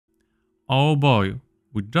oh boy,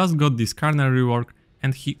 we just got the Skarner Rework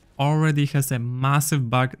and he already has a massive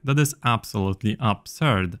bug that is absolutely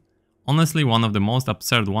absurd. Honestly, one of the most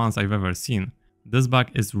absurd ones I've ever seen. This bug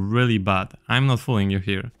is really bad, I'm not fooling you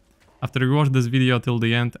here. After you watch this video till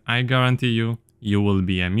the end, I guarantee you, you will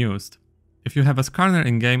be amused. If you have a Skarner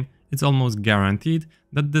in-game, it's almost guaranteed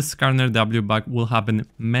that this Skarner W bug will happen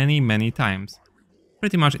many times.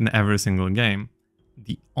 Pretty much in every single game.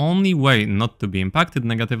 The only way not to be impacted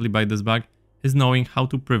negatively by this bug is knowing how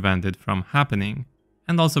to prevent it from happening.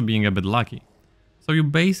 And also being a bit lucky. So you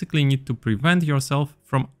basically need to prevent yourself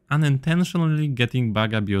from unintentionally getting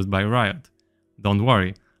bug abused by Riot. Don't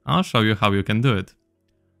worry, I'll show you how you can do it.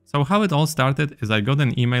 So how it all started is I got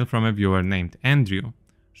an email from a viewer named Andrew,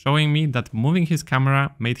 showing me that moving his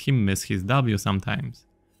camera made him miss his W sometimes.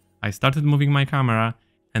 I started moving my camera,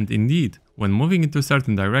 and indeed, when moving into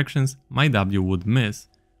certain directions, my W would miss,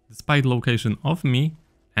 despite location of me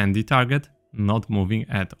and the target not moving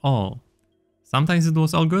at all. Sometimes it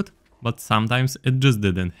was all good, but sometimes it just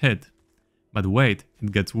didn't hit. But wait,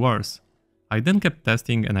 it gets worse. I then kept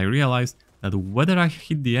testing and I realized that whether I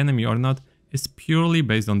hit the enemy or not is purely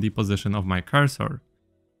based on the position of my cursor.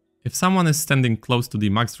 If someone is standing close to the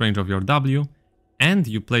max range of your W, and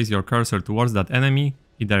you place your cursor towards that enemy,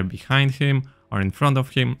 either behind him or in front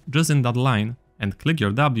of him, just in that line, and click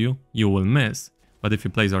your W, you will miss. But if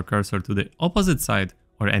you place your cursor to the opposite side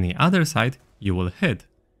or any other side, you will hit.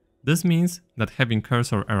 This means that having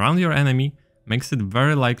cursor around your enemy makes it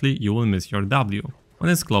very likely you will miss your W when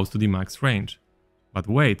it's close to the max range. But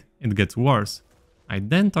wait, it gets worse. I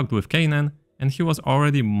then talked with Caenen and he was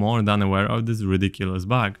already more than aware of this ridiculous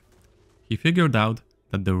bug. He figured out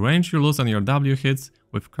that the range you lose on your W hits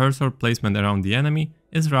with cursor placement around the enemy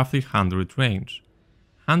is roughly 100 range.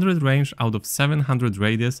 100 range out of 700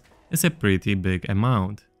 radius is a pretty big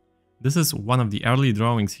amount. This is one of the early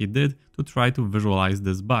drawings he did to try to visualize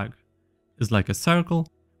this bug. It's like a circle,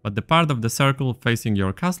 but the part of the circle facing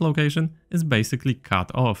your cast location is basically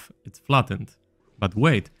cut off, it's flattened. But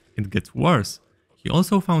wait, it gets worse. He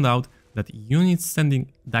also found out that units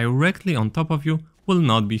standing directly on top of you will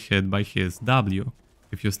not be hit by his W.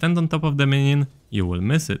 If you stand on top of the minion, you will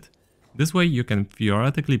miss it. This way you can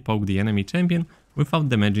theoretically poke the enemy champion without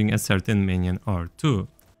damaging a certain minion or two.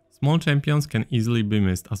 Small champions can easily be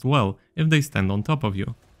missed as well if they stand on top of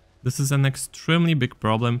you. This is an extremely big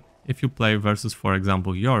problem if you play versus, for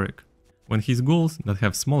example, Yorick. When his ghouls that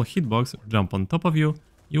have small hitbox jump on top of you,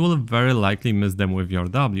 you will very likely miss them with your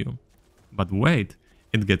W. But wait,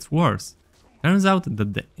 it gets worse. Turns out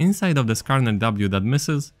that the inside of the Skarner W that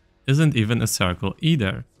misses isn't even a circle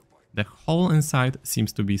either. The whole inside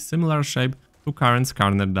seems to be similar shape to current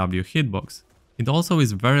Skarner W hitbox. It also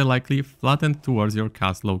is very likely flattened towards your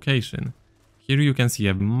cast location. Here you can see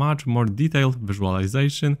a much more detailed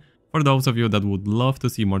visualization for those of you that would love to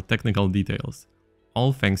see more technical details.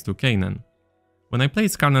 All thanks to Caenen. When I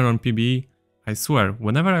played Skarner on PBE, I swear,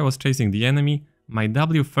 whenever I was chasing the enemy, my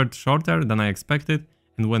W felt shorter than I expected,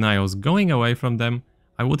 and when I was going away from them,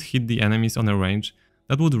 I would hit the enemies on a range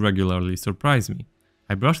that would regularly surprise me.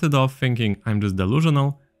 I brushed it off thinking I'm just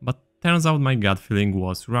delusional, but turns out my gut feeling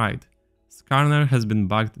was right. Skarner has been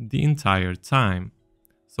bugged the entire time.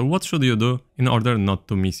 So what should you do in order not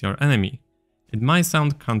to miss your enemy? It might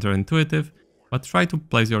sound counterintuitive, but try to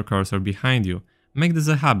place your cursor behind you. Make this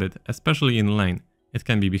a habit, especially in lane. It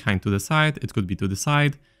can be behind to the side, it could be to the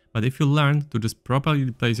side, but if you learn to just properly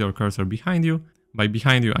place your cursor behind you, by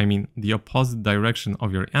behind you I mean the opposite direction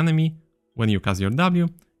of your enemy, when you cast your W,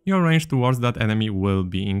 your range towards that enemy will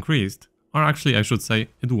be increased. Or actually I should say,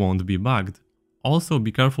 it won't be bugged. Also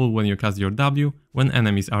be careful when you cast your W when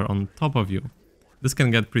enemies are on top of you. This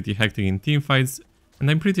can get pretty hectic in teamfights, and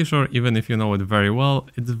I'm pretty sure even if you know it very well,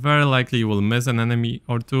 it's very likely you will miss an enemy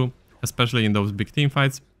or two, especially in those big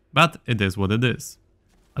teamfights, but it is what it is.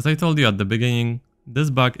 As I told you at the beginning, this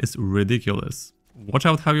bug is ridiculous. Watch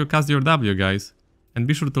out how you cast your W, guys. And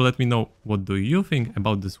be sure to let me know what do you think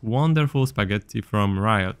about this wonderful spaghetti from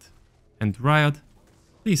Riot. And Riot,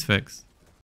 please fix.